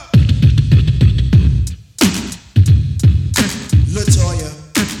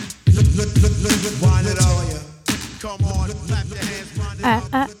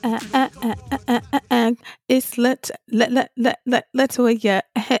It's let's wake ya.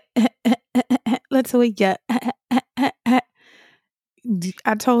 Let's wake ya.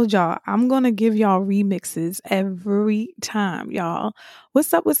 I told y'all I'm gonna give y'all remixes every time, y'all.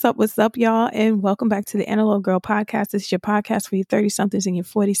 What's up? What's up? What's up, y'all? And welcome back to the Analog Girl Podcast. This is your podcast for your 30 somethings and your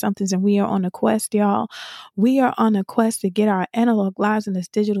 40 somethings, and we are on a quest, y'all. We are on a quest to get our analog lives in this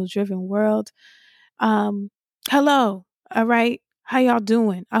digital driven world. Hello. All right. How y'all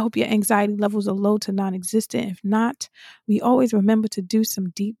doing? I hope your anxiety levels are low to non-existent. If not, we always remember to do some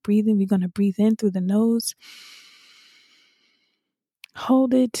deep breathing. We're going to breathe in through the nose.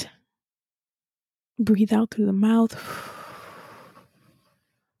 Hold it. Breathe out through the mouth.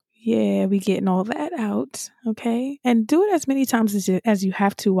 Yeah, we getting all that out. Okay. And do it as many times as you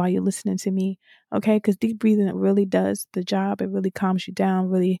have to while you're listening to me. Okay. Because deep breathing, it really does the job. It really calms you down,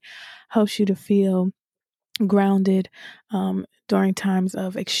 really helps you to feel grounded during times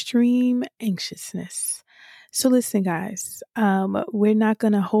of extreme anxiousness. So listen, guys, we're not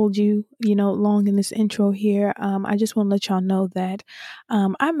going to hold you, long in this intro here. I just want to let y'all know that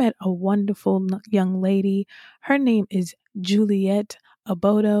I met a wonderful young lady. Her name is Juliet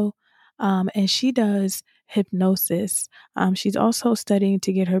Obodo, and she does hypnosis. She's also studying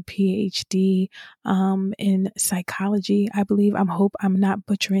to get her PhD in psychology, I believe. I hope I'm not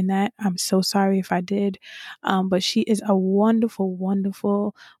butchering that. I'm so sorry if I did. But she is a wonderful,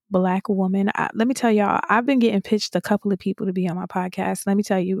 wonderful Black woman. Let me tell y'all, I've been getting pitched a couple of people to be on my podcast. Let me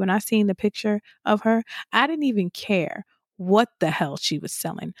tell you, when I seen the picture of her, I didn't even care what the hell she was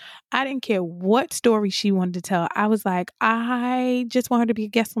selling. I didn't care what story she wanted to tell. I was like, I just want her to be a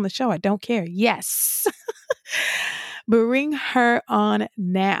guest on the show. I don't care. Yes. Bring her on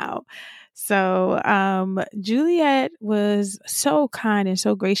now. So Juliet was so kind and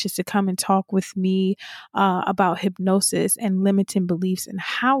so gracious to come and talk with me about hypnosis and limiting beliefs and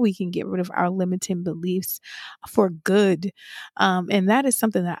how we can get rid of our limiting beliefs for good. And that is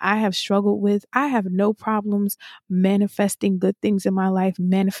something that I have struggled with. I have no problems manifesting good things in my life,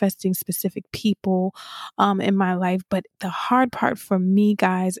 manifesting specific people in my life. But the hard part for me,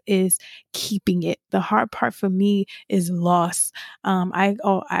 guys, is keeping it. The hard part for me is loss.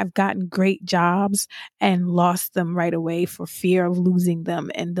 I've gotten great jobs and lost them right away for fear of losing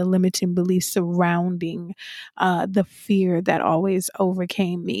them and the limiting beliefs surrounding the fear that always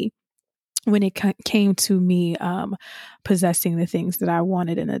overcame me when it came to me possessing the things that I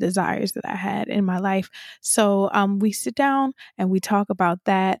wanted and the desires that I had in my life. So we sit down and we talk about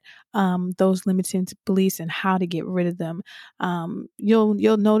that, those limiting beliefs and how to get rid of them.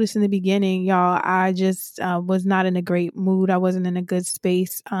 You'll notice in the beginning, y'all, I just was not in a great mood. I wasn't in a good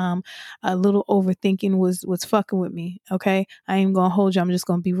space. A little overthinking was fucking with me. Okay, I ain't gonna hold you. I'm just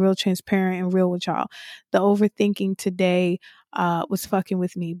gonna be real transparent and real with y'all. The overthinking today was fucking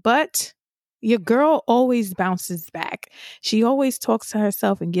with me, but your girl always bounces back. She always talks to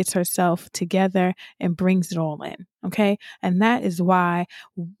herself and gets herself together and brings it all in. Okay. And that is why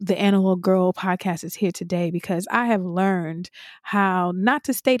the Analog Girl podcast is here today, because I have learned how not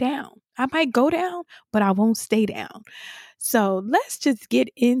to stay down. I might go down, but I won't stay down. So let's just get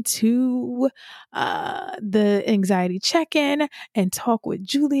into the anxiety check-in and talk with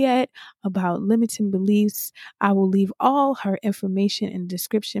Juliet about limiting beliefs. I will leave all her information in the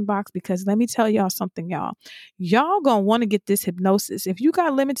description box, because let me tell y'all something, y'all. Y'all gonna want to get this hypnosis. If you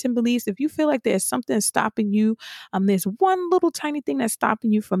got limiting beliefs, if you feel like there's something stopping you, there's one little tiny thing that's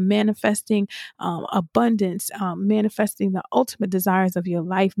stopping you from manifesting abundance, manifesting the ultimate desires of your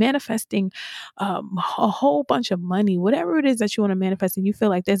life, manifesting a whole bunch of money, whatever it is that you want to manifest, and you feel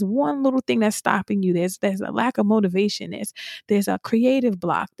like there's one little thing that's stopping you, there's a lack of motivation, there's a creative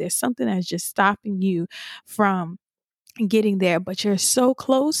block, there's something that's just stopping you from getting there, but you're so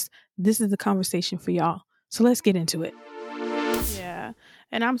close. This is the conversation for y'all. So let's get into it. Yeah.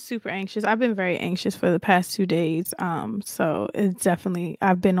 And I'm super anxious. I've been very anxious for the past 2 days. So it's definitely,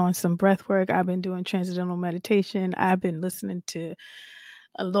 I've been on some breath work. I've been doing transcendental meditation. I've been listening to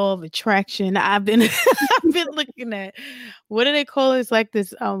a law of attraction. I've been I've been looking at, what do they call it? It's like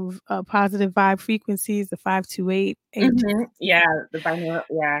this positive vibe frequencies, the 528. Yeah, the binaural.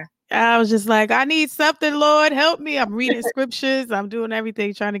 Yeah. I was just like, I need something, Lord, help me. I'm reading scriptures. I'm doing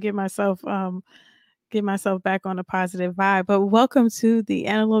everything trying to get myself back on a positive vibe. But welcome to the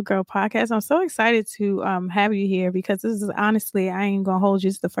Analog Girl podcast. I'm so excited to have you here, because this is, honestly, I ain't gonna hold you,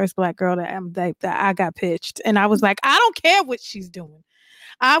 it's the first Black girl that I got pitched, and I was like, I don't care what she's doing.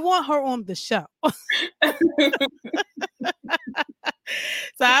 I want her on the show. So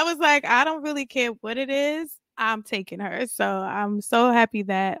I was like, I don't really care what it is. I'm taking her. So I'm so happy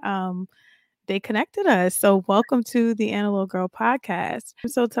that they connected us. So welcome to the Analog Girl podcast.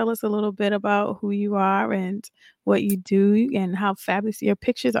 So tell us a little bit about who you are and what you do and how fabulous your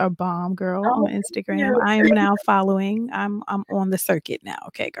pictures are, bomb girl, Oh, on thank Instagram. you. I am now following. I'm on the circuit now.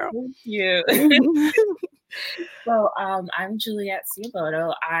 Okay, girl. Thank you. So, I'm Juliet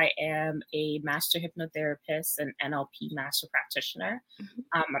Obodo. I am a master hypnotherapist and NLP master practitioner.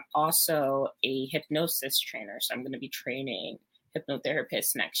 I'm also a hypnosis trainer. So I'm going to be training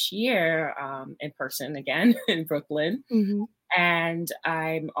hypnotherapists next year in person again in Brooklyn. Mhm. And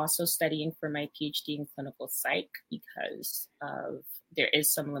I'm also studying for my PhD in clinical psych because there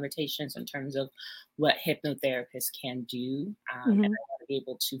is some limitations in terms of what hypnotherapists can do. And I Mhm. want to be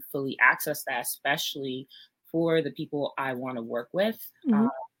able to fully access that, especially for the people I want to work with. Mhm.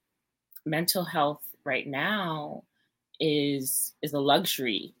 Mental health right now is a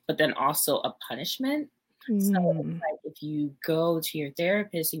luxury, but then also a punishment. So it's Mm. like if you go to your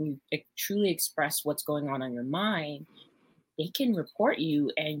therapist and you truly express what's going on your mind, they can report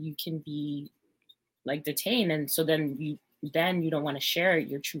you and you can be like detained. And so then you don't want to share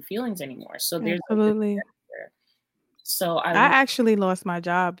your true feelings anymore. So there's like this Absolutely. barrier. So I I want actually lost my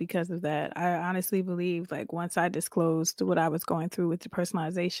job because of that. I honestly believe like once I disclosed what I was going through with the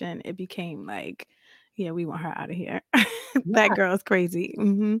personalization, it became like, yeah, we want her out of here. That yeah, girl's crazy.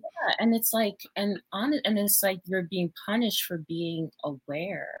 Mhm. and it's like and it's like you're being punished for being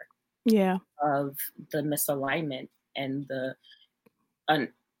aware Yeah. of the misalignment and un,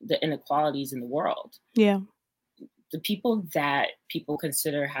 the inequalities in the world. Yeah. The people that people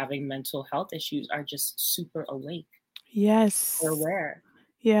consider having mental health issues are just super awake. They're Yes. aware,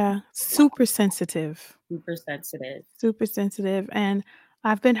 Yeah. Super sensitive. super sensitive. Super sensitive, and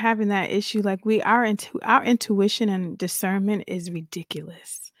I've been having that issue, like, our intuition and discernment is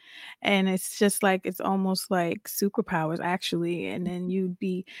ridiculous, and it's just like it's almost like superpowers, actually, and then you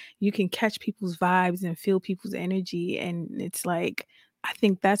can catch people's vibes and feel people's energy, and it's like I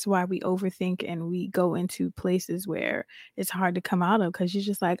think that's why we overthink and we go into places where it's hard to come out of because 'cause you're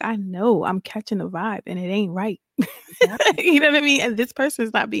just like, "I know I'm catching a vibe, and it ain't right." Yeah. You know what I mean? And this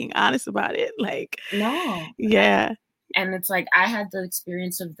person's not being honest about it, like No. yeah. And it's like I had the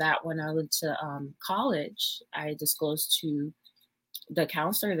experience of that when I went to college. I disclosed to the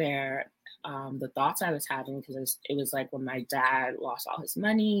counselor there the thoughts I was having because it was like when my dad lost all his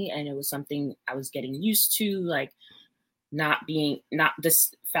money and it was something I was getting used to, like not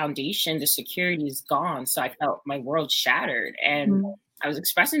this foundation, the security is gone. So I felt my world shattered. And Mm. I was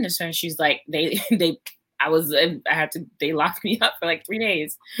expressing this to her and she's like, I had to, they locked me up for like 3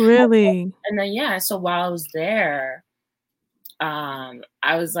 days. Really? And then, yeah, so while I was there,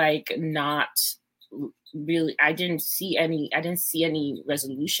 I was like not really I didn't see any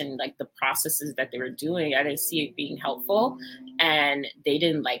resolution, like the processes that they were doing. I didn't see it being helpful and they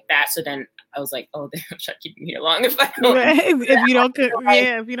didn't like that. So then I was like, oh, they're not keeping me here long if I don't. Right, if you don't cook So, like,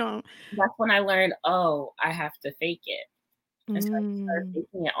 yeah, if you don't that's when I learned, oh, I have to fake it. And so I started mm.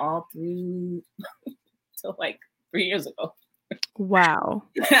 faking it all through till like 3 years ago. Wow.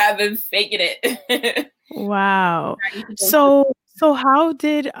 I've been faking it. Wow. I used to go to So how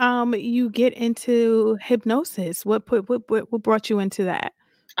did, you get into hypnosis? What brought you into that?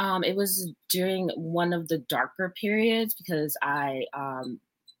 it was during one of the darker periods because I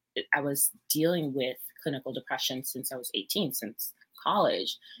was dealing with clinical depression since I was 18, since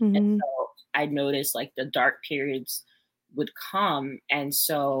college. And Mhm. so I noticed like the dark periods would come. And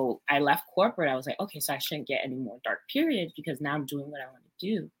so I left corporate. I was like, okay, so I shouldn't get any more dark periods because now I'm doing what I want to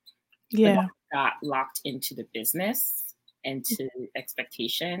do. But then Yeah. I got locked into the business and to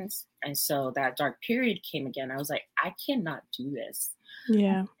expectations. And so that dark period came again. I was like, I cannot do this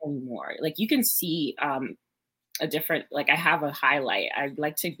Yeah. anymore. Like you can see a different, like I have a highlight. I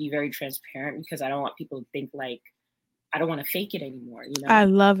like to be very transparent because I don't want people to think like I don't want to fake it anymore, you know? I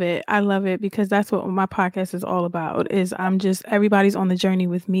love it. I love it because that's what my podcast is all about, is I'm just everybody's on the journey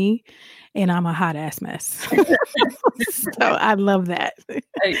with me, and I'm a hot ass mess. So I love that.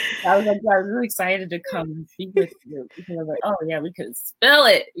 I was really excited to come and speak with you because I was like, oh yeah, we could spill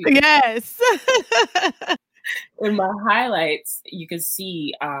it. Yes. In my highlights, you can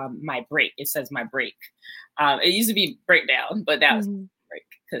see my break. It says my break. It used to be breakdown, but that was Mhm. break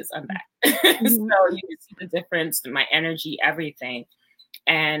because I'm back. Mhm. So you can see the difference, my energy, everything.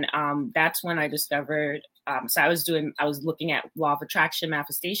 And that's when I discovered. So I was looking at law of attraction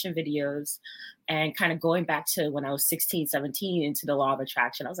manifestation videos and kind of going back to when I was 16, 17 into the law of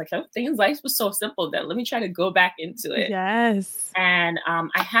attraction. I was like, oh, things life was so simple then. Let me try to go back into it. Yes. And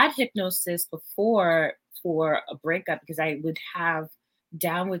I had hypnosis before for a breakup because I would have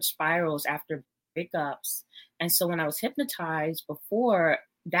downward spirals after breakups. And so when I was hypnotized before,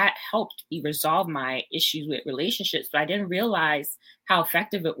 that helped me resolve my issues with relationships, but I didn't realize how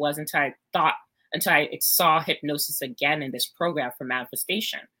effective it was until I saw hypnosis again in this program for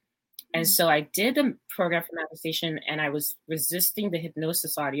manifestation. And so I did the program for manifestation, and I was resisting the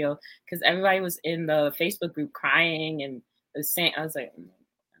hypnosis audio because everybody was in the Facebook group crying and was saying, I was like,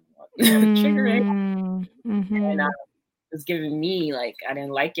 triggering. And it was giving me like, I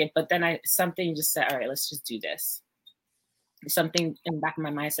didn't like it. But then something just said, all right, let's just do this. Something in the back of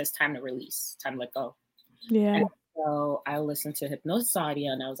my mind says time to release, time to let go. Yeah. And so I listened to hypnosis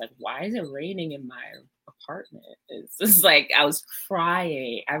audio, and I was like, why is it raining in my apartment? It's just like, I was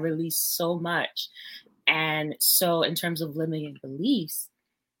crying. I released so much. And so in terms of limiting beliefs,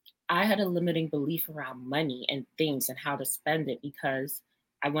 I had a limiting belief around money and things and how to spend it because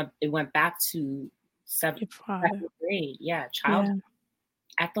it went back to seventh grade. Yeah.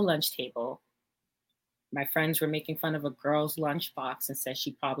 At the lunch table. My friends were making fun of a girl's lunchbox and said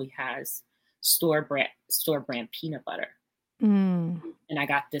she probably has store brand peanut butter. And I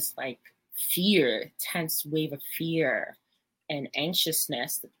got this like tense wave of fear and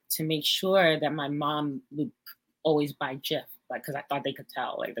anxiousness to make sure that my mom would always buy Jif, like, because I thought they could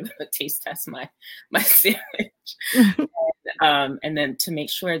tell, like they're gonna taste test my sandwich. And then to make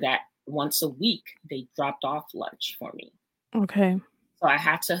sure that once a week they dropped off lunch for me. Okay. So I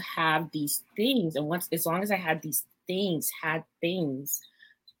had to have these things. And as long as I had these things, I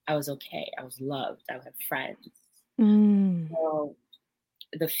was okay. I was loved. I had friends. So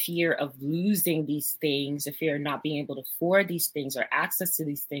the fear of losing these things, the fear of not being able to afford these things or access to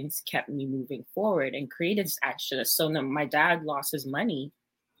these things kept me moving forward and created this action. So when my dad lost his money,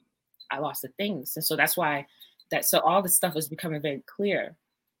 I lost the things. And so that's why so all this stuff was becoming very clear.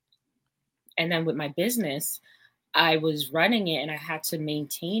 And then with my business, I was running it and I had to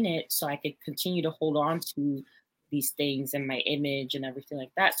maintain it so I could continue to hold on to these things and my image and everything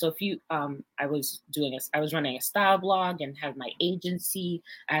like that. So I was running a style blog and had my agency.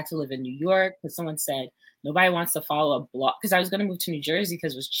 I had to live in New York because someone said nobody wants to follow a blog because I was going to move to New Jersey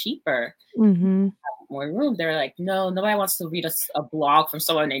because it was cheaper. More room. They're like, no, nobody wants to read a blog from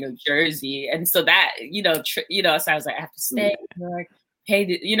someone in New Jersey. And so that, so I was like, I have to stay in New York.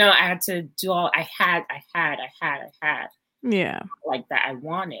 I had to do all I had. Yeah. Like that I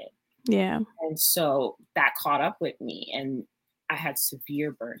wanted. Yeah. And so that caught up with me and I had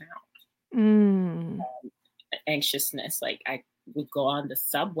severe burnout. Anxiousness. Like I would go on the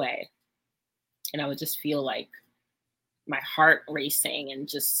subway and I would just feel like my heart racing and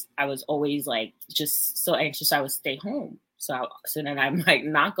I was always like just so anxious I would stay home. So then I'm like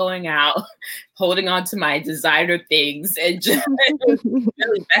not going out, holding on to my designer things and just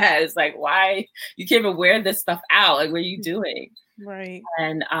really bad. It's like, why you can't even wear this stuff out? Like, what are you doing? Right.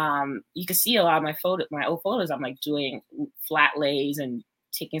 And you can see a lot of my old photos. I'm like doing flat lays and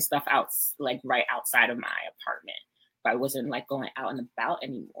taking stuff out like right outside of my apartment. But I wasn't like going out and about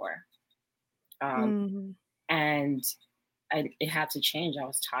anymore. And it had to change. I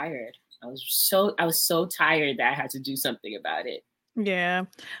was tired. I was so tired that I had to do something about it. Yeah,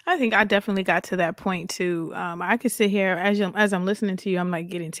 I think I definitely got to that point too. I could sit here as I'm listening to you, I'm like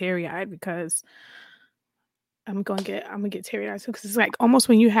getting teary eyed because I'm gonna get teary eyed too because it's like almost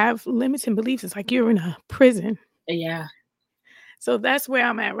when you have limiting beliefs, it's like you're in a prison. Yeah. So that's where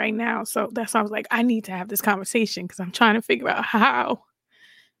I'm at right now. So that's why I was like, I need to have this conversation because I'm trying to figure out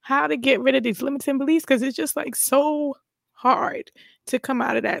how to get rid of these limiting beliefs because it's just like so hard to come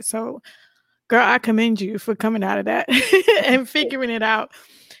out of that. So girl, I commend you for coming out of that and figuring it out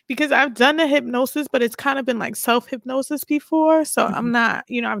because I've done the hypnosis, but it's kind of been like self-hypnosis before. So I'm not,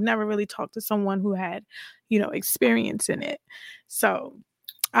 I've never really talked to someone who had, experience in it. So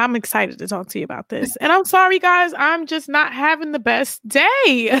I'm excited to talk to you about this. And I'm sorry, guys, I'm just not having the best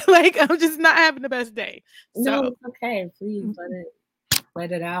day. Like, I'm just not having the best day. No, it's okay. Please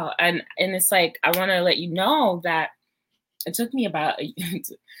let it out. And it's like, I want to let you know that it took me about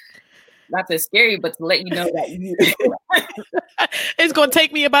not to scare you, but to let you know that it's going to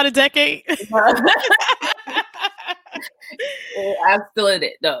take me about a decade. I'm still in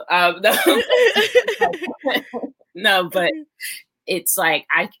it. No, no, but it's like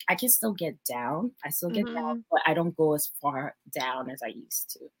I can still get down. I still get down, but I don't go as far down as I used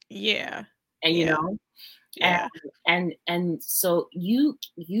to. Yeah. And and so you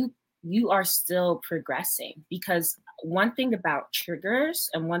are still progressing because one thing about triggers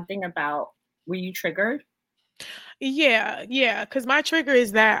and one thing about, were you triggered? Yeah, because my trigger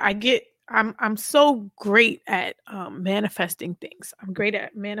is that I'm so great at manifesting things. I'm great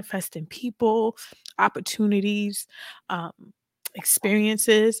at manifesting people, opportunities,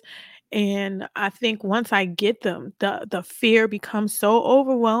 experiences. And I think once I get them, the fear becomes so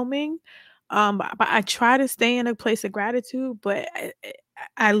overwhelming. But I try to stay in a place of gratitude, but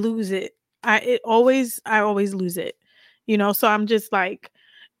I lose it. I always lose it. So I'm just like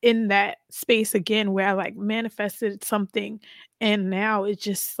in that space again where I like manifested something and now it's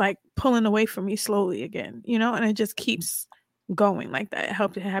just like pulling away from me slowly again, and it just keeps going like that.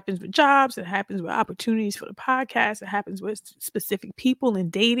 It happens with jobs, it happens with opportunities for the podcast, it happens with specific people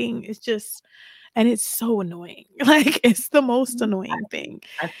and dating. It's just and it's so annoying. Like it's the most annoying thing,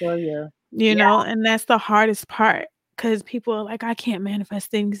 I feel you. Yeah. and that's the hardest part because people are like, I can't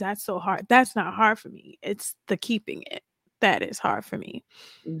manifest things. That's so hard. That's not hard for me. It's the keeping it that is hard for me.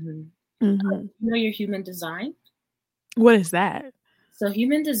 Mm-hmm. Mhm. You know your human design? What is that? So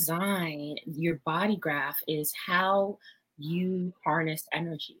human design, your body graph is how you harness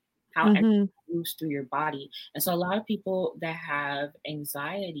energy, how energy Mhm. moves through your body. And so a lot of people that have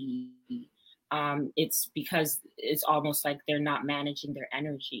anxiety, it's because it's almost like they're not managing their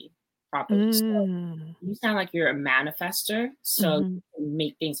energy properly. So Mm. you sound like you're a manifester, so you Mhm. can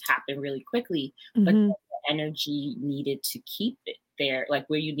make things happen really quickly, but Mhm. the energy needed to keep it there, like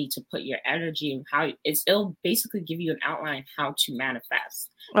where you need to put your energy and how it'll basically give you an outline how to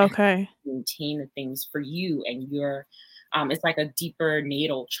manifest and how Okay. to maintain the things for you and your it's like a deeper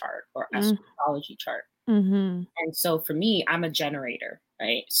natal chart or Mm. astrology chart. Mhm. And so for me, I'm a generator,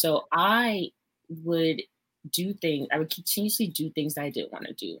 right? So would I would continuously do things that I didn't want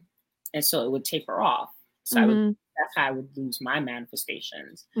to do. And so it would taper off. So Mhm. that's how I would lose my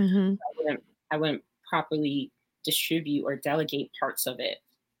manifestations. Mhm. I wouldn't properly distribute or delegate parts of it,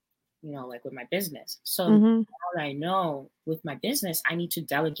 like with my business. So now Mhm. that I know with my business, I need to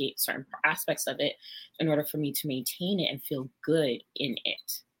delegate certain aspects of it in order for me to maintain it and feel good in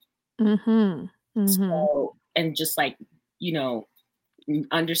it. Mhm. Mhm. So, and just like, you know,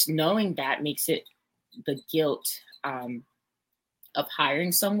 knowing that makes it the guilt of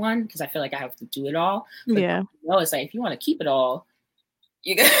hiring someone because I feel like I have to do it all. But Yeah. it's like if you want to keep it all,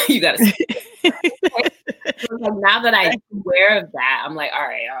 you got to. So it's like now that I'm aware of that, I'm like, all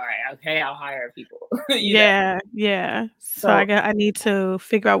right, okay, I'll hire people. Yeah, yeah. So So I need to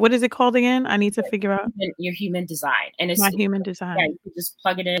figure out what is it called again? I need to figure out your human design, and my human you design. can just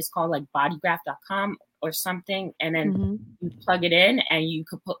plug it in. It's called like bodygraph.com or something, and then Mhm. you plug it in, and you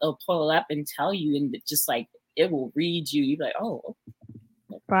could it'll pull up and tell you, and just like it will read you. You're like, oh,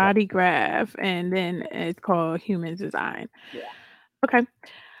 okay. Body graph, and then it's called human design. Yeah. Okay,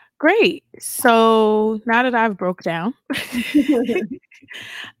 great. So now that I've broke down,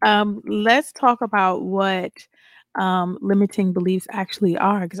 let's talk about what limiting beliefs actually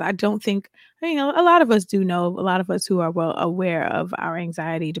are, because I don't think a lot of us do know. A lot of us who are well aware of our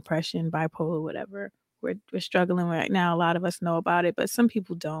anxiety, depression, bipolar, whatever we're struggling with right now. A lot of us know about it, but some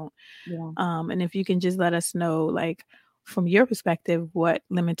people don't. Yeah. And if you can just let us know, like from your perspective, what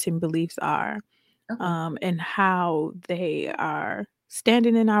limiting beliefs are, Okay. and how they are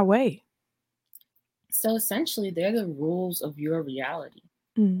standing in our way. So essentially, they're the rules of your reality.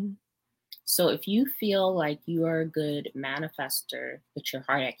 Mhm. So if you feel like you are a good manifester, but you're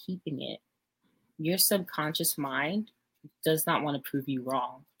hard at keeping it, your subconscious mind does not want to prove you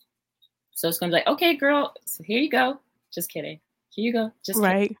wrong. So it's going to be like, okay, girl, so here you go. Just kidding. Here you go. Just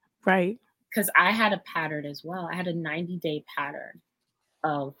kidding. Right, right. Because I had a pattern as well. I had a 90-day pattern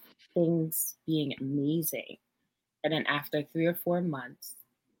of things being amazing. And then after 3 or 4 months,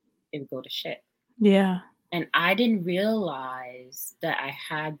 it would go to shit. Yeah. And I didn't realize that I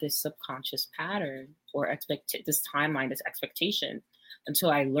had this subconscious pattern or this timeline, this expectation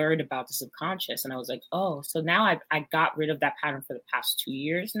until I learned about the subconscious. And I was like, oh, so now I got rid of that pattern for the past 2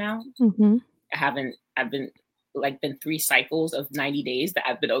 years now. Mhm. I've been like been 3 cycles of 90 days that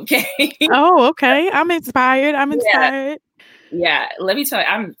I've been okay. Oh, okay. I'm inspired. I'm Yeah. inspired. Yeah. Let me tell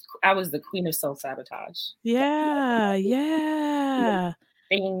you, I was the queen of self-sabotage. Yeah, yeah.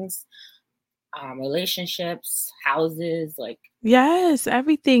 Things, relationships, houses, like Yes,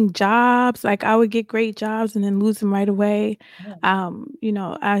 everything, jobs, like I would get great jobs and then lose them right away. yeah,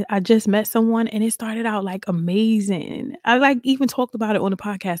 I just met someone and it started out like amazing. I like even talked about it on the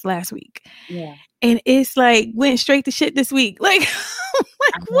podcast last week. yeah. And it's like went straight to shit this week. Like,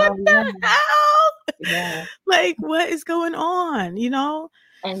 I like what know, the yeah. hell? Yeah. Like what is going on?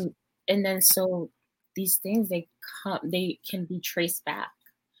 And then so these things they can be traced back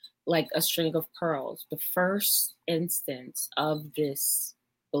like a string of pearls, the first instance of this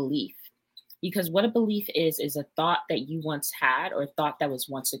belief. Because what a belief is a thought that you once had or a thought that was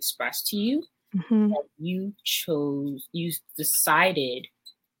once expressed to you Mhm. that you decided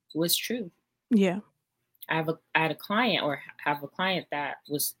was true. Yeah. I had a client, or have a client, that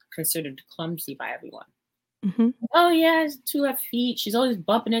was considered clumsy by everyone. Mm-hmm. Oh yeah, 2 left feet. She's always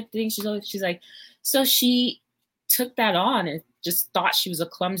bumping at things. She's like, so she took that on and just thought she was a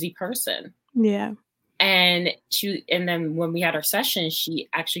clumsy person. Yeah. And then when we had our session, she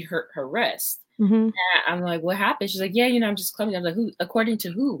actually hurt her wrist. Mm-hmm. And I'm like, what happened? She's like, yeah, I'm just clumsy. I'm like, who? According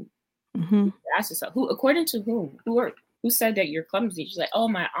to who? Mm-hmm. Ask yourself, who? According to whom? Who said that you're clumsy? She's like, oh,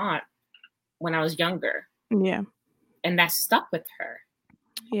 my aunt when I was younger, Yeah. and that stuck with her.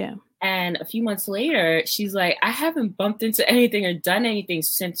 Yeah. And a few months later, she's like, I haven't bumped into anything or done anything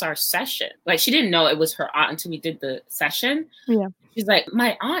since our session. Like, she didn't know it was her aunt until we did the session. Yeah. She's like,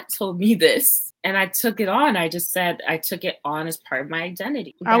 my aunt told me this, and I took it on. I just said I took it on as part of my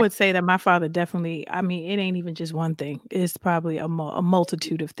identity. I would say that my father definitely, I mean, it ain't even just one thing. It's probably a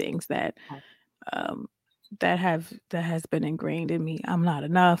multitude of things that um that has been ingrained in me. I'm not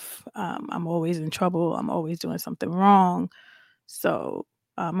enough. I'm always in trouble. I'm always doing something wrong. So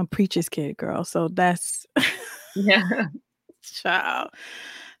I'm a preacher's kid, girl. So that's Yeah. child.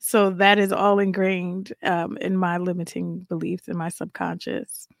 So that is all ingrained in my limiting beliefs in my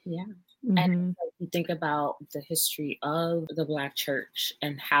subconscious. Yeah. And Mhm. you think about the history of the Black church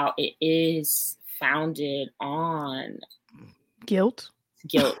and how it is founded on Guilt.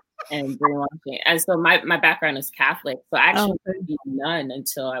 guilt and brainwashing. And so my background is Catholic. So I Oh, actually okay. didn't be a nun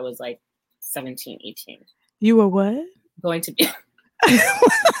until I was like 17, 18. You were what? Going to be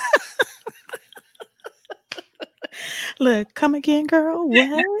Look, come again, girl.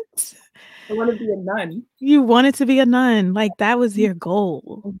 What? I want to be a nun. You wanted to be a nun, like, that was your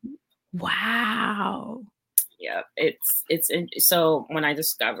goal. Mhm. Wow. Yeah, so when I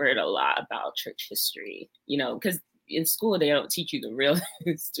discovered a lot about church history, because in school they don't teach you the real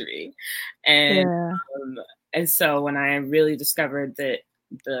history, and Yeah. um, and so when I really discovered the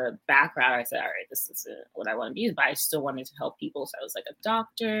background, I said, all right, this isn't what I want to be, but I still wanted to help people, so I was like a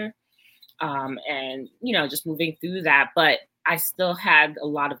doctor, and just moving through that, but I still had a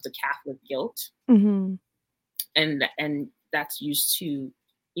lot of the Catholic guilt, Mhm. and that's used to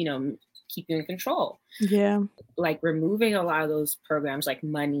keep you in control, Yeah. like removing a lot of those programs, like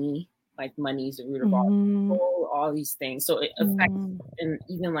money's the root of all Mhm. evil, all these things. So it affects, Mhm. and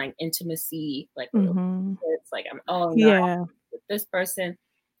even like intimacy, like Mhm. relationships, like I'm not Yeah. with this person.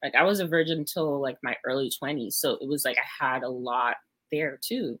 Like I was a virgin until like my early 20s. So it was like I had a lot there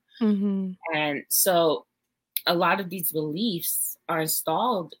too. Mhm. And so a lot of these beliefs are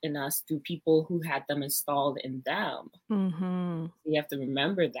installed in us through people who had them installed in them. Mhm. You have to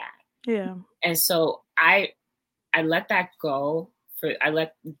remember that. Yeah. And so I let that go. I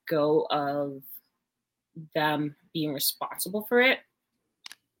let go of them being responsible for it,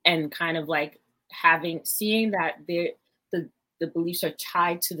 and kind of like seeing that the the beliefs are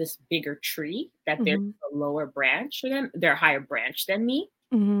tied to this bigger tree, that there's Mhm. a lower branch for them, they're a higher branch than me.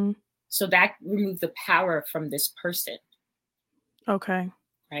 Mhm. So that removed the power from this person, Okay.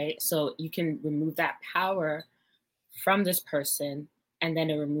 right? So you can remove that power from this person, and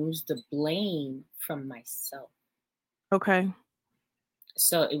then it removes the blame from myself. Okay.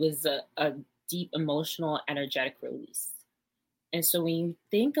 So it was a deep emotional, energetic release. And so when you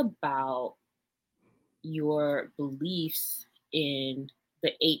think about your beliefs in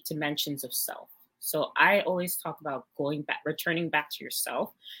the 8 dimensions of self, so I always talk about going back, returning back to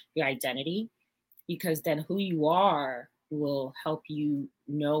yourself, your identity, because then who you are will help you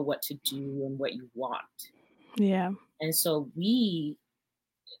know what to do and what you want. Yeah. And so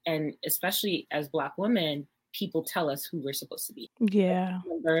and especially as Black women, people tell us who we're supposed to be. Yeah.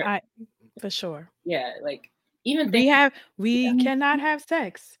 Remember, I for sure. yeah, like even things. We cannot have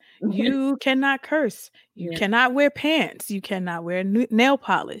sex. You cannot curse. You Yeah, cannot wear pants. You cannot wear nail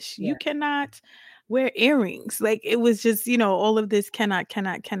polish. yeah, You cannot wear earrings. Like, it was just, all of this cannot.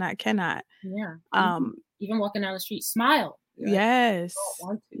 yeah. Um, Even walking down the street, smile. You're like, don't yes.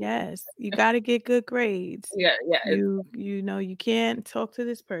 want to. Yes. You got to get good grades. Yeah, yeah, You can't talk to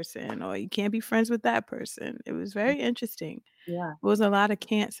this person, or you can't be friends with that person. It was very interesting. yeah, It was a lot of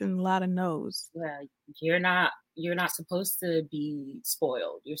can'ts and a lot of no's. yeah. You're not supposed to be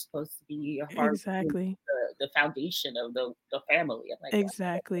spoiled. You're supposed to be a hard, Exactly. the foundation of the family. I'm like,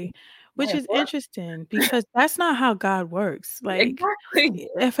 Exactly. my Which is work. interesting because that's not how God works. Like, Exactly.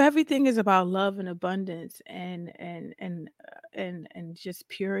 if everything is about love and abundance and just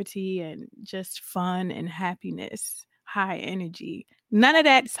purity and just fun and happiness, high energy. None of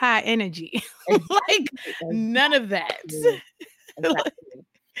that's high energy. Like, Exactly. none of that. Exactly. Like, Exactly.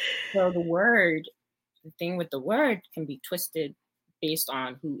 So the thing with the word can be twisted based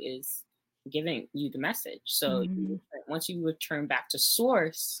on who is giving you the message. So mhm. once you return back to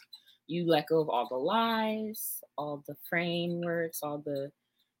source, you let go of all the lies, all the frameworks, all the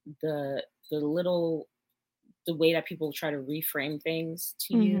little the way that people try to reframe things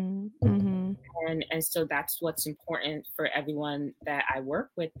to you. Mhm. Mhm. And so that's what's important for everyone that I work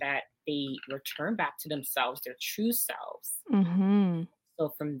with, that they return back to themselves, their true selves. Mhm. So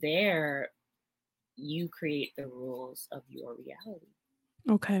from there, you create the rules of your reality.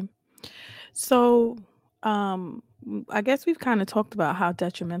 Okay. So, I guess we've kind of talked about how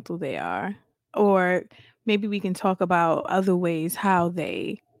detrimental they are, or maybe we can talk about other ways how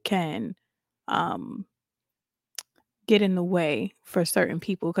they can um, get in the way for certain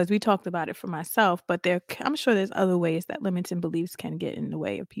people. Because we talked about it for myself, but I'm sure there's other ways that limiting beliefs can get in the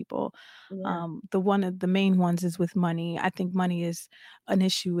way of people. Yeah. The one of the main ones is with money. I think money is an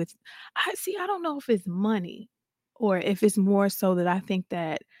issue with. I see. I don't know if it's money, or if it's more so that I think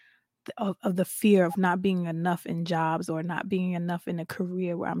that of the fear of not being enough in jobs or not being enough in a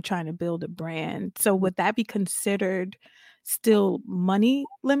career where I'm trying to build a brand. So would that be considered still money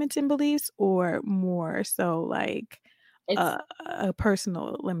limiting beliefs or more so like It's a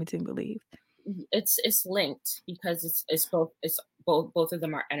personal limiting belief? it's linked because both of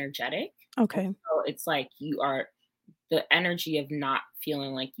them are energetic. And Okay. so it's like you are the energy of not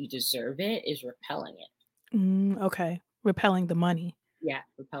feeling like you deserve it is repelling it. Okay. Repelling the money. Yeah,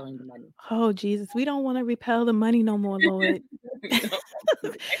 repelling the money. Oh, Jesus, we don't wanna repel the money no more, Lord. No,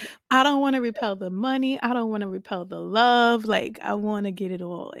 I don't wanna repel the money, I don't wanna repel the love, like, I wanna get it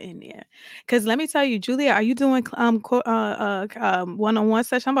all in there. Because let me tell you, Julia, are you doing, one-on-one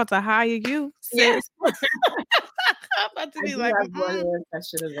session? I'm about to hire you, yeah, sis. I'm about to I be do like, have one "Mm-mm." more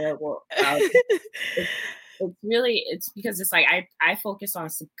session available. It's it's because it's like I focus on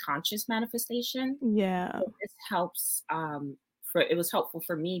subconscious manifestation. Yeah. So this helps. For it was helpful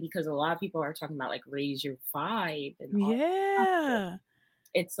for me because a lot of people are talking about like raise your vibe and all that stuff. Yeah.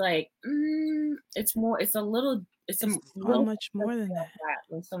 It's like it's more. It's a It's so little much bit of more than that. that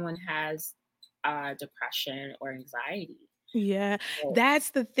when someone has depression or anxiety. Yeah, So, that's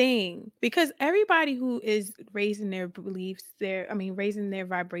the thing, because everybody who is raising their beliefs, raising their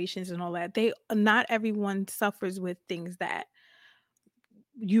vibrations and all that, not everyone suffers with things that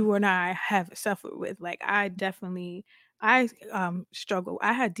you and I have suffered with. Like I struggle.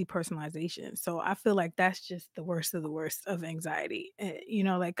 I had depersonalization. So I feel like that's just the worst of the worst of anxiety.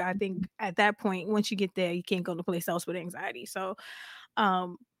 Like I think at that point, once you get there, you can't go to place else with anxiety. So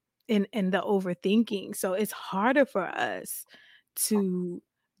um and the overthinking. So it's harder for us to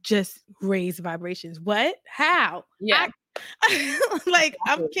just raise vibrations. What? How? yeah. Like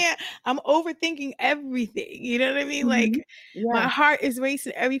Exactly. I'm overthinking everything. You know what I mean? Like Mhm. my Yeah. heart is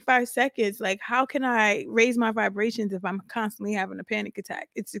racing every 5 seconds. Like how can I raise my vibrations if I'm constantly having a panic attack?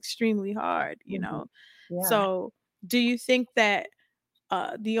 It's extremely hard. Mhm. Yeah. So do you think that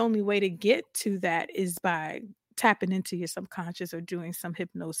the only way to get to that is by tapping into your subconscious or doing some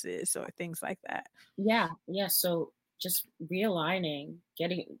hypnosis or things like that? Yeah. Yeah. So just realigning,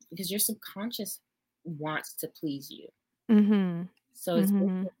 getting because your subconscious wants to please you. Mhm. So it's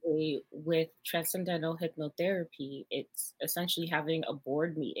Mhm. basically with transcendental hypnotherapy, it's essentially having a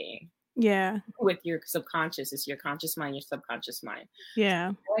board meeting Yeah. with your subconscious. It's your conscious mind, your subconscious mind.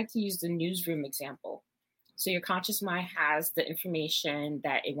 Yeah. I like to use the newsroom example. So your conscious mind has the information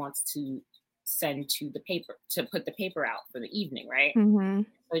that it wants to send to the paper to put the paper out for the evening, right? Mhm.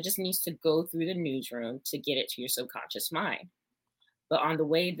 So it just needs to go through the newsroom to get it to your subconscious mind. But on the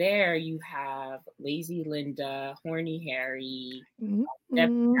way there, you have lazy Linda, horny Harry, Mhm.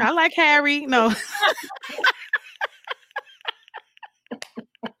 Deb- I like Harry. No.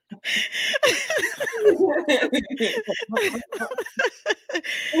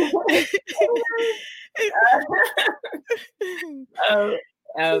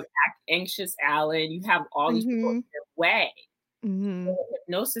 of, anxious Alan. You have all these people in Mhm. your way. Mhm. So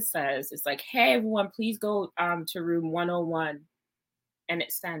hypnosis says it's like, hey everyone, please go to room 101, and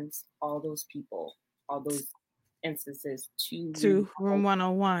it sends all those people, all those instances to room To room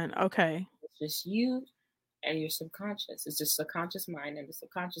 101. 101. Okay. It's just you and your subconscious. It's just subconscious mind and the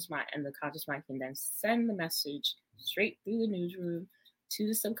subconscious mind, and the conscious mind can then send the message straight through the newsroom to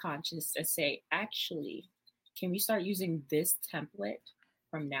the subconscious and say, actually, can we start using this template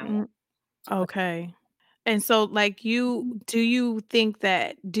from now on Mm, to put. okay. And so, like, do you think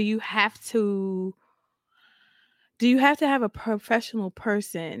that do you have to have a professional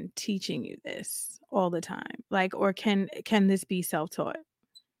person teaching you this all the time? Like, or can this be self-taught?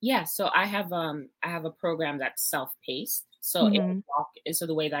 Yeah, so I have a program that's self-paced. So Mhm. so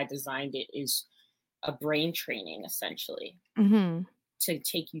the way that I designed it is a brain training essentially Mhm. to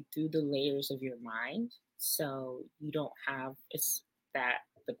take you through the layers of your mind, so you don't have it's that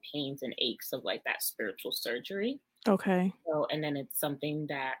the pains and aches of like that spiritual surgery. Okay. So, and then it's something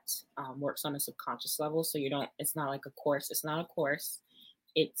that works on a subconscious level. So you don't, it's not like a course. It's not a course.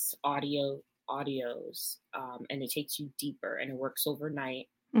 It's audios, and it takes you deeper and it works overnight.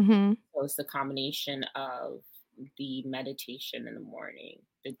 Mhm. So it's the combination of the meditation in the morning,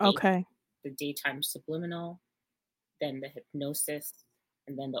 Okay. the daytime subliminal, then the hypnosis,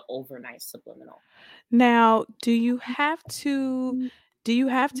 and then the overnight subliminal. Now, do you have to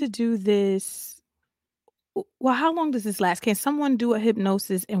do this well, how long does this last? Can someone do a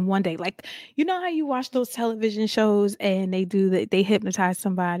hypnosis in one day? Like, you know how you watch those television shows and they hypnotize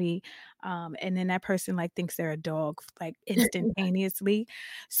somebody, and then that person, like, thinks they're a dog, like, instantaneously.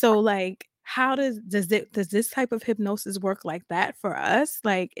 So, like, how does this type of hypnosis work like that for us?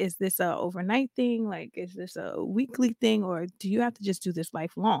 Like, is this a overnight thing? Like, is this a weekly thing, or do you have to just do this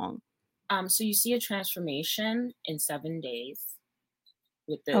lifelong? So you see a transformation in 7 days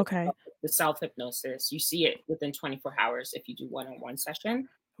with Okay. the self hypnosis. You see it within 24 hours if you do one-on-one session.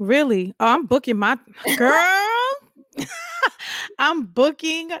 Really? Oh, I'm booking my girl. I'm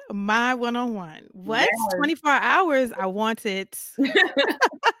booking my one-on-one. What? Yes. 24 hours? I want it.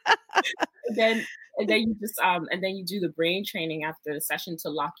 and then and then you just and then you do the brain training after the session to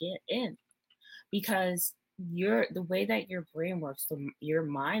lock it in, because the way that your brain works, your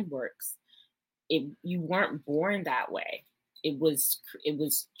mind works, you weren't born that way. It was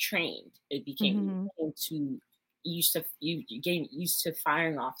trained. It became Mhm. to you getting used to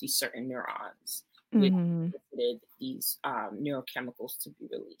firing off these certain neurons, which Mhm. elicited these neurochemicals to be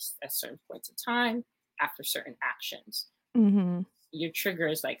released at certain points in time after certain actions. Mhm. Your trigger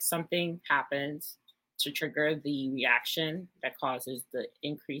is like something happens to trigger the reaction that causes the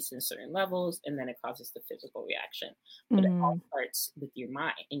increase in certain levels, and then it causes the physical reaction. But it all Mhm. starts with your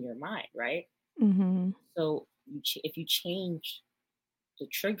mind, in your mind, right? Mhm. So if you change the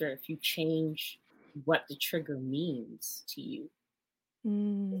trigger, if you change what the trigger means to you,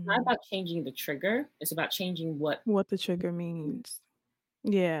 it's not Mhm. about changing the trigger, it's about changing what What the trigger means. means.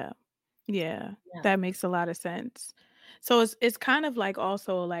 Yeah. Yeah. Yeah. That makes a lot of sense. So it's kind of like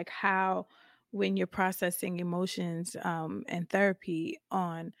also like how when you're processing emotions and therapy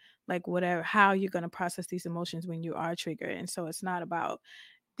on like whatever how you're going to process these emotions when you are triggered. And so it's not about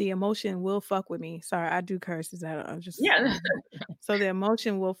the emotion will fuck with me. Sorry, I do curses that I'm just Yeah. so the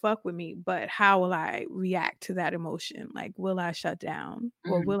emotion will fuck with me, but how will I react to that emotion? Like, will I shut down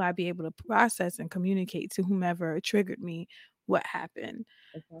or Mhm. will I be able to process and communicate to whomever triggered me what happened?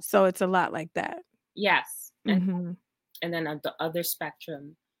 Exactly. So it's a lot like that. Yes. Mhm. And then at the other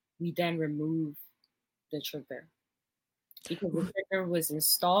spectrum, we then remove the trigger, because the R trigger was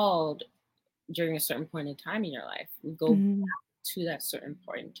installed during a certain point in time in your life. We go back Mhm. to that certain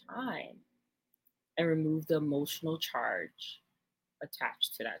point in time and remove the emotional charge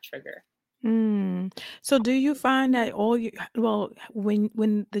attached to that trigger. Mm. So do you find that all you well,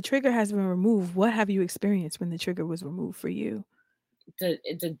 when the trigger has been removed, what have you experienced when the trigger was removed for you?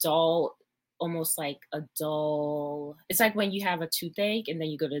 The dull, almost like a dull. It's like when you have a toothache and then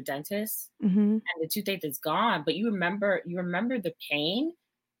you go to the dentist Mhm. and the toothache is gone, but you remember the pain,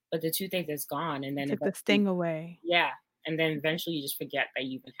 but the toothache is gone, and then Took the eventually, sting away. yeah, and then eventually you just forget that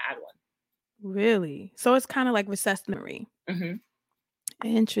you even had one. Really? So it's kinda like recessed memory. Hmm.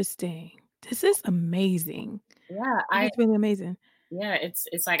 Interesting. This is amazing. Yeah, This is really amazing.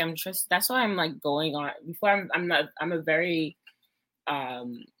 it's like I'm just that's why I'm like going on before I'm not I'm a very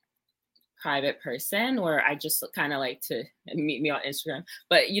um private person where I just kind of like to meet me on Instagram.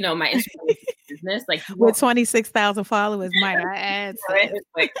 But my Instagram is business. Like you With won't 26,000 followers, might I add, right? sis. It's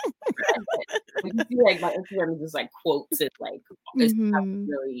like private. But you see like my Instagram is just like quotes. It's not Mhm.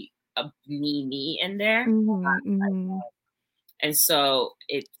 really a me in there. Mhm, mhm. And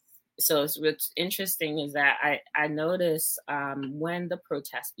what's interesting is that I noticed when the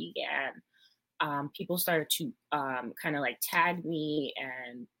protest began, people started to kind of like tag me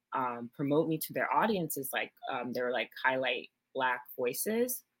and promote me to their audiences. Like they were like highlight Black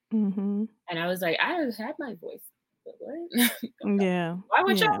voices, Mhm. and I was like, I had my voice. But what? Yeah, Why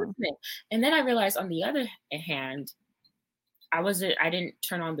weren't y'all yeah. listening? And then I realized, on the other hand, I didn't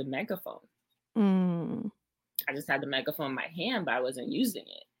turn on the megaphone. Mm. I just had the megaphone in my hand, but I wasn't using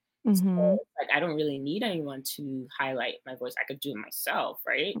it. So Mhm, it's like I don't really need anyone to highlight my voice. I could do it myself,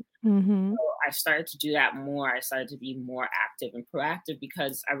 right? mhm, So I started to do that more. I started to be more active and proactive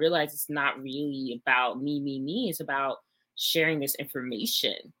because I realized it's not really about me. It's about sharing this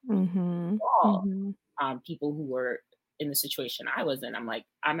information mhm, with all mhm. people who were in the situation I was in. I'm like,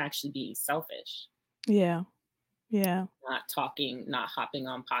 I'm actually being selfish, Yeah, yeah, not talking, not hopping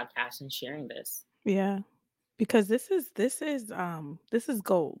on podcasts and sharing this. yeah. because this is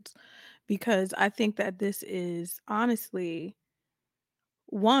gold, because I think that this is honestly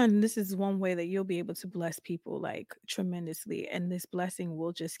one, this is one way that you'll be able to bless people like tremendously, and this blessing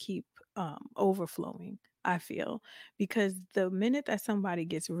will just keep overflowing, I feel. Because the minute that somebody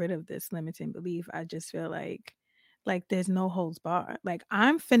gets rid of this limiting belief, I just feel like there's no holds bar. Like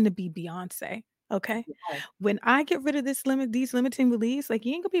I'm finna be Beyonce. Okay. Yes. When I get rid of these limiting beliefs, like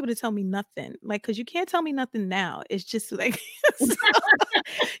you ain't gonna be able to tell me nothing. Like, cause you can't tell me nothing now. It's just like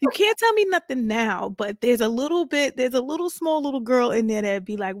you can't tell me nothing now, but there's a little small little girl in there that'd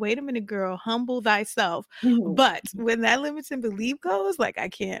be like, "Wait a minute, girl, humble thyself." Mhm. But when that limiting belief goes, like I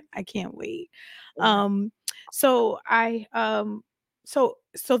can't wait. Exactly. Um, so I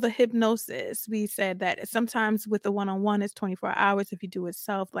so the hypnosis, we said that sometimes with the one-on-one it's 24 hours. If you do it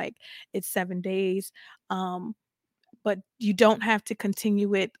self, like it's 7 days. Um, but you don't have to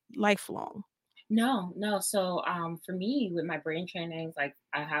continue it lifelong. No, no. So, for me, with my brain trainings, like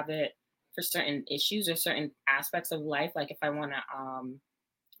I have it for certain issues or certain aspects of life. Like if I want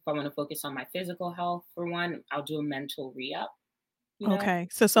to focus on my physical health, for one, I'll do a mental re-up. You know, Okay,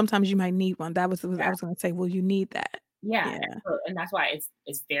 so So, sometimes you might need one. That was I yeah, was gonna say, will you need that? yeah. Yeah. And that's why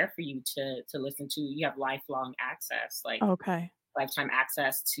it's there for you to listen to. You have lifelong access, like Okay. lifetime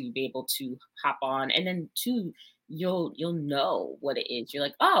access to be able to hop on, and then two, you'll know what it is. You're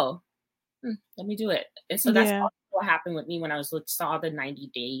like, oh, let me do it. And so that's Yeah. also what happened with me when I saw the 90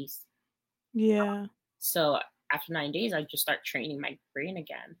 days. Yeah. So after 9 days, I just start training my brain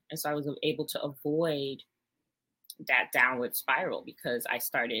again. And so I was able to avoid that downward spiral because I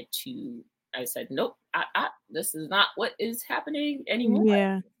said, nope, this is not what is happening anymore.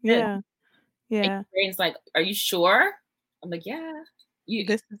 Yeah. And Yeah. your Yeah. brain's like, are you sure? I'm like, yeah.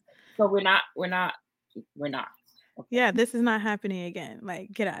 This is So we're not. Okay. yeah, this is not happening again.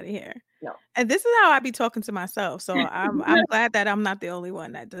 Like, get out of here. No. And this is how I be talking to myself. So I'm glad that I'm not the only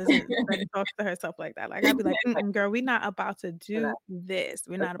one that talks to herself like that. Like I'd be like, Like, "Mm-mm, girl, we're not about to we're do not. this.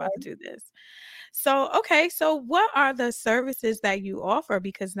 We're not about to Okay. do this." So, okay, so what are the services that you offer?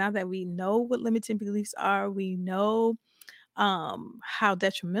 Because now that we know what limiting beliefs are, we know how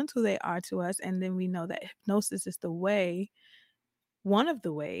detrimental they are to us, and then we know that hypnosis is the way, one of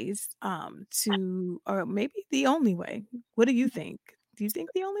the ways, to, or maybe the only way. What do you think? Do you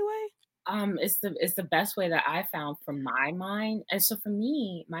think the only way? It's the best way that I found for my mind. And so for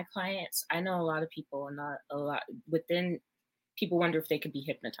me, my clients, I know a lot of people and not a lot within people wonder if they could be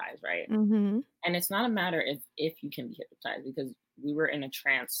hypnotized, right? Mhm. And it's not a matter if you can be hypnotized because we were in a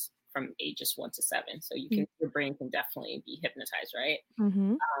trance from ages 1 to 7. So Mm, your brain can definitely be hypnotized, right?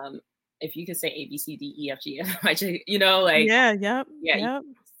 mhm. Um, if you could say A B C D E F G F I J, like Yeah, yep, yeah, you yep.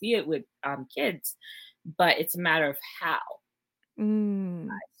 see it with kids, but it's a matter of how. Mm.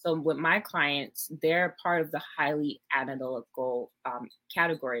 So with my clients, they're part of the highly analytical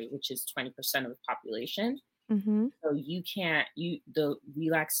category, which is 20% of the population. Mhm. So you can't the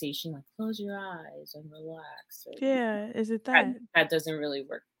relaxation, like close your eyes and relax. Or, Yeah, is it that, that? that doesn't really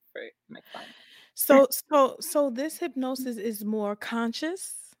work for my clients. So this hypnosis is more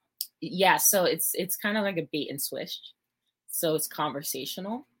conscious? Yeah, so it's kind of like a bait and switch. So it's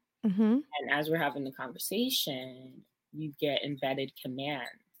conversational, Mhm. and as we're having the conversation, you get embedded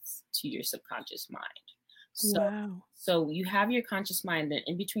commands to your subconscious mind. So Wow. so you have your conscious mind, then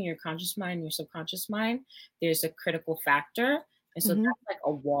in between your conscious mind and your subconscious mind, there's a critical factor. And so Mhm. that's like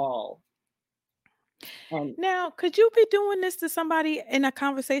a wall. And Now, could you be doing this to somebody in a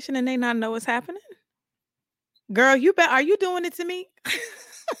conversation and they not know what's happening? Girl, you bet, are you doing it to me?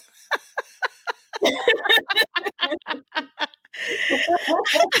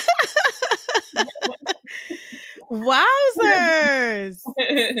 Wowzers!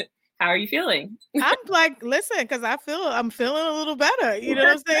 how are you feeling? I'm like, listen, because I'm feeling a little better. You know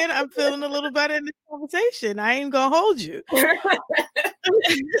what I'm saying? I'm feeling a little better in this conversation. I ain't gonna hold you.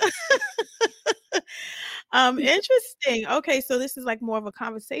 Interesting. Okay, so this is like more of a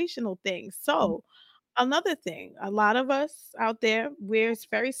conversational thing. So another thing, a lot of us out there, we're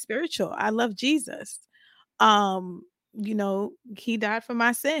very spiritual. I love Jesus. Um, he died for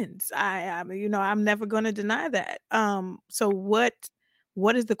my sins. I'm never gonna deny that. So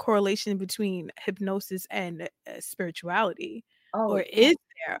what is the correlation between hypnosis and spirituality? Oh, Or is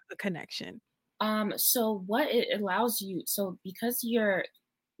there a connection? so what it allows you, so because you're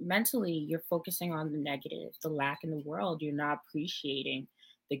focusing on the negative, the lack in the world, you're not appreciating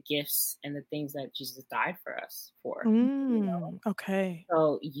the gifts and the things that Jesus died for us for. You know? Okay.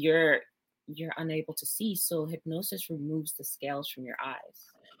 So you're unable to see. So hypnosis removes the scales from your eyes.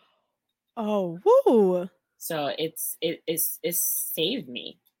 Oh, woo. So it's saved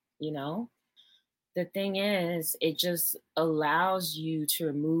me, you know? The thing is, it just allows you to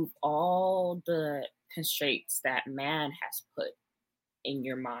remove all the constraints that man has put in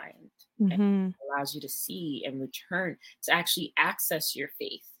your mind, and Mhm. allows you to see and return to actually access your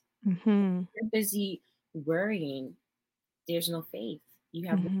faith. Mhm. You're busy worrying, there's no faith. You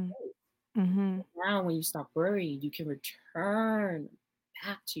have no Mhm. faith. Mhm. Now, when you stop worrying, you can return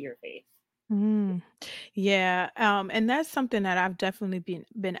back to your faith. Mm. Yeah, and that's something that I've definitely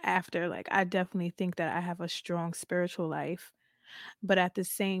been after. Like, I definitely think that I have a strong spiritual life, but at the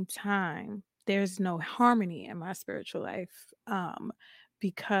same time, there's no harmony in my spiritual life,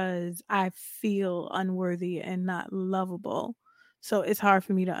 because I feel unworthy and not lovable. So it's hard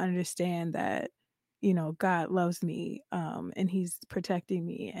for me to understand that, God loves me, and He's protecting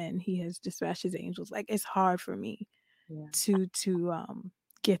me, and He has dispatched His angels. Like, it's hard for me Yeah. to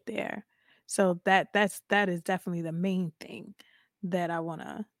get there. So that is definitely the main thing that I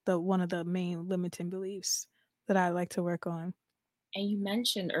wanna the one of the main limiting beliefs that I like to work on. And you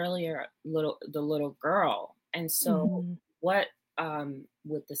mentioned earlier the little girl. And so Mhm. what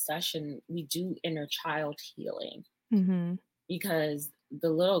with the session we do inner child healing, Mhm. because the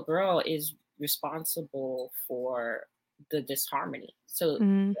little girl is responsible for the disharmony. So the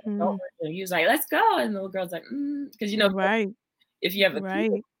adult Mhm. version of you is like, let's go. And the little girl's like, because Right, if you have a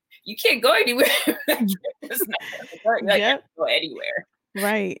kid, right. you can't go anywhere. That Mhm. kid is not gonna go. You're like, I Yep. can go anywhere.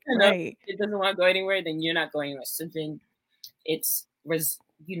 Right, You know, right. if it doesn't want to go anywhere, then you're not going anywhere. So then it's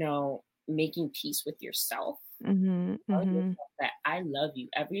making peace with yourself. Mhm, Telling mhm. yourself that I love you.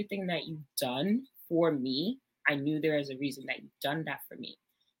 Everything that you've done for me, I knew there was a reason that you've done that for me.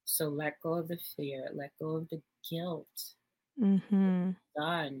 So let go of the fear, let go of the guilt. Mhm.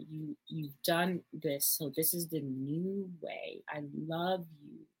 Done. You've done this. So this is the new way. I love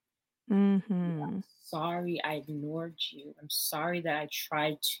you. Mhm. Sorry I ignored you. I'm sorry that I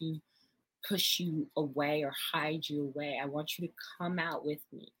tried to push you away or hide you away. I want you to come out with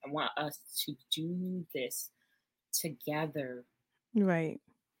me. I want us to do this together. Right,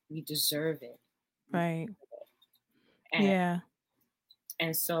 We deserve it. We right. and Yeah.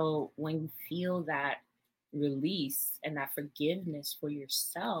 and so when you feel that release and that forgiveness for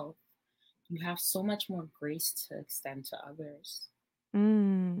yourself, you have so much more grace to extend to others.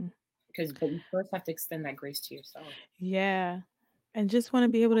 Mm. But you first have to extend that grace to yourself. Yeah. And just wanna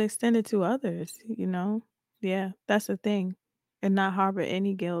be able to extend it to others, you know? Yeah, that's the thing. And not harbor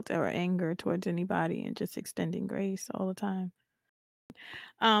any guilt or anger towards anybody and just extending grace all the time.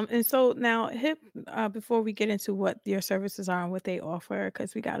 And so now before we get into what your services are and what they offer,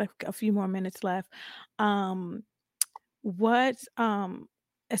 because we got a few more minutes left. Um, what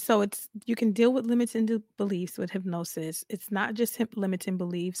so it's you can deal with limiting beliefs with hypnosis. It's not just limiting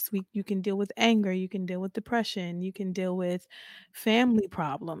beliefs. You can deal with anger, you can deal with depression, you can deal with family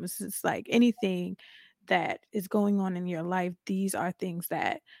problems. It's like anything that is going on in your life. These are things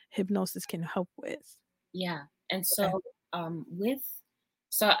that hypnosis can help with. Yeah. And Okay. so with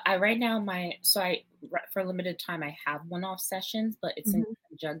so I right now my so I for a limited time I have one-off sessions, but it's in Mhm.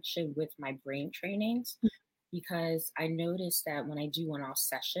 conjunction with my brain trainings, because I noticed that when I do one-off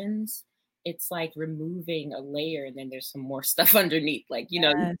sessions, it's like removing a layer and then there's some more stuff underneath. Like,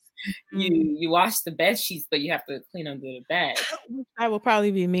 Yes. Mhm. you wash the bed sheets, but you have to clean under the bed. That will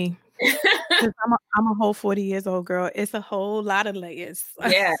probably be me. 'Cause I'm a whole 40 years old girl. It's a whole lot of layers.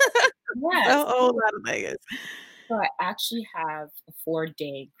 Yeah. It's Yes. a whole lot of layers. So I actually have a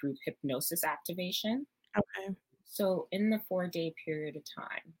 4-day group hypnosis activation. Okay. So in the 4-day period of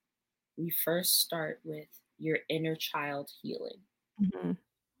time, we first start with your inner child healing. Mhm.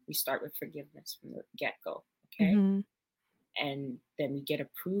 We start with forgiveness from the get go. Okay. Mhm. And then we get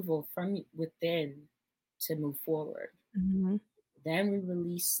approval from within to move forward. Mhm. Then we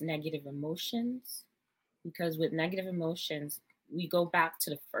release negative emotions, because with negative emotions, we go back to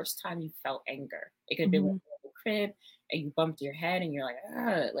the first time you felt anger. It could have been when Mhm. you were in the crib and you bumped your head and you're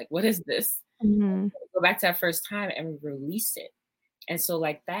like, like, what is this? Mhm. Go back to that first time and we release it. And so,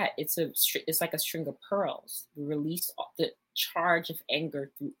 like that, it's like a string of pearls. We release the charge of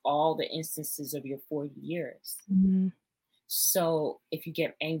anger through all the instances of your 40 years. Mhm. So if you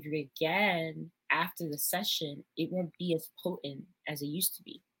get angry again after the session, it won't be as potent as it used to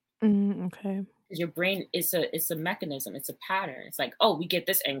be. Mhm. Okay. Because your brain it's a mechanism, it's a pattern. It's like, oh, we get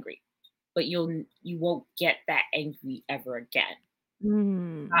this angry, but you won't get that angry ever again.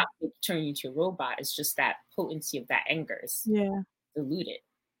 Mm. Not turn you into a robot. It's just that potency of that anger is Yeah. diluted.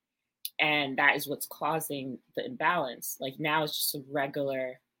 And that is what's causing the imbalance. Like now it's just a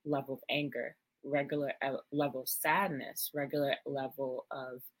regular level of anger, regular level of sadness, regular level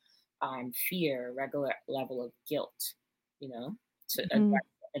of fear, regular level of guilt, to address Mhm.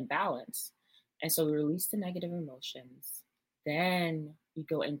 the imbalance. And so we release the negative emotions. Then we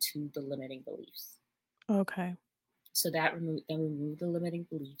go into the limiting beliefs. Okay. So then we remove the limiting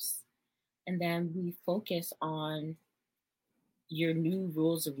beliefs. And then we focus on your new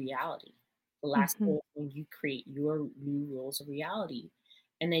rules of reality. The last Mhm. day is when you create your new rules of reality.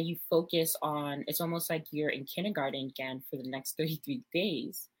 And then you focus on, it's almost like you're in kindergarten again for the next 33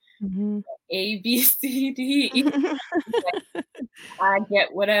 days. Mhm. A, B, C, D, E. Like, I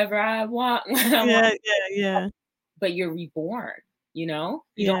get whatever I want when I want, Yeah, yeah, yeah. but you're reborn, you know?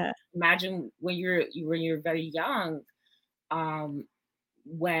 You don't Yeah. imagine when you're very young, um,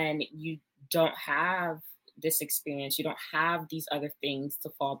 when you don't have this experience, you don't have these other things to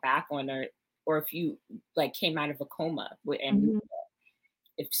fall back on, or if you like came out of a coma with amnesia, Mhm.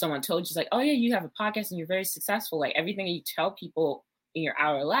 if someone told you like, oh yeah, you have a podcast and you're very successful, like everything that you tell people in your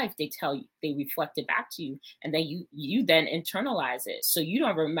outer life, they tell you, they reflect it back to you, and then you then internalize it. So you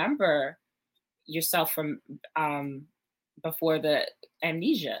don't remember yourself from before the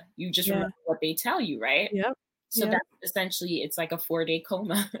amnesia. You just remember Yeah. what they tell you, right? Yep. So Yep. that's essentially it's like a 4-day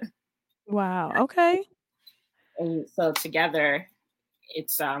coma. Wow, okay. And so together,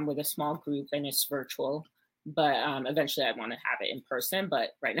 it's with a small group and it's virtual. But eventually, I want to have it in person.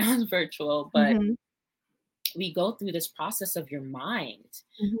 But right now, it's virtual. But Mhm. we go through this process of your mind,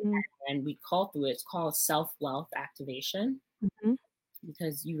 Mhm. and we call through it. It's called self wealth activation Mhm.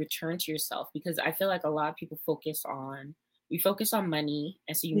 because you return to yourself. Because I feel like a lot of people focus on money,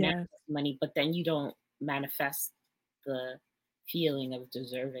 and so you Yes. manifest money, but then you don't manifest the feeling of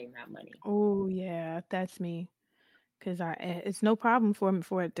deserving that money. Oh, yeah, that's me. 'Cause it's no problem for me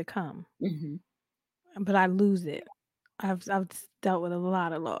for it to come, Hmm. but I lose it. I've dealt with a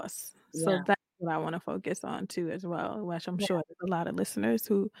lot of loss, so Yeah, that's what I wanna focus on too as well, which I'm yeah, sure there's a lot of listeners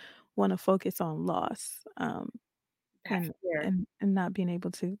who wanna focus on loss, that and fear. not being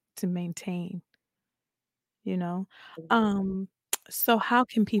able to maintain, you know? Exactly. Um, so how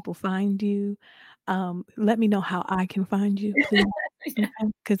can people find you? Let me know how I can find you, please,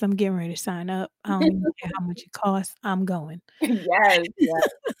 okay? Because 'Cause I'm getting ready to sign up. I don't even care how much it costs, I'm going. Yes, yes.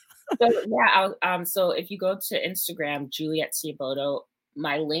 So yeah, so if you go to Instagram, Juliet Obodo,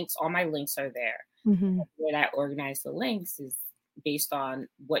 all my links are there. Mhm, The way that I organize the links is based on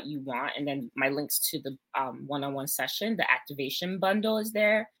what you want, and then my links to the one-on-one session, the activation bundle is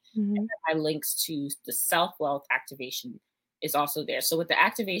there. mhm, My links to the self wealth activation is also there. So with the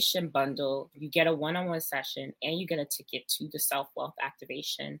activation bundle, you get a one-on-one session and you get a ticket to the self wealth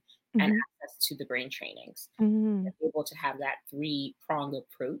activation and mhm, access to the brain trainings. mhm, You're able to have that three-pronged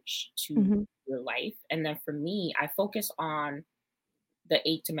approach to mhm, your life. And then for me, I focus on the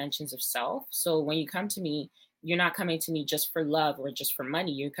 8 dimensions of self. So when you come to me, you're not coming to me just for love or just for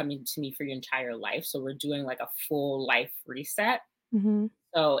money. You're coming to me for your entire life. So we're doing like a full life reset. mhm,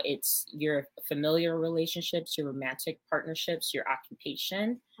 So it's your familiar relationships, your romantic partnerships, your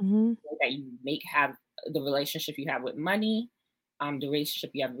occupation mhm, that you make have the relationship you have with money, the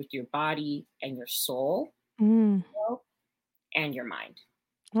relationship you have with your body and your soul, mm. and your mind.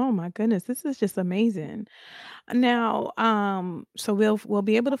 Oh my goodness, this is just amazing. Now, so we'll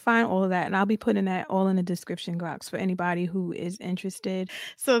be able to find all of that, and I'll be putting that all in the description box for anybody who is interested.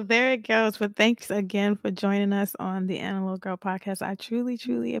 So there it goes. But thanks again for joining us on the Analog Girl podcast. I truly,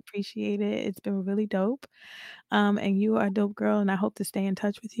 truly appreciate it. It's been really dope. And you are a dope girl, and I hope to stay in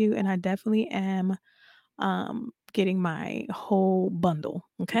touch with you. And I definitely am getting my whole bundle.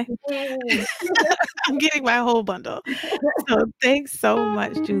 Okay. Yay. I'm getting my whole bundle. So thanks so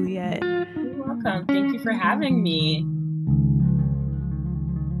much, Juliet. You're welcome. Thank you for having me.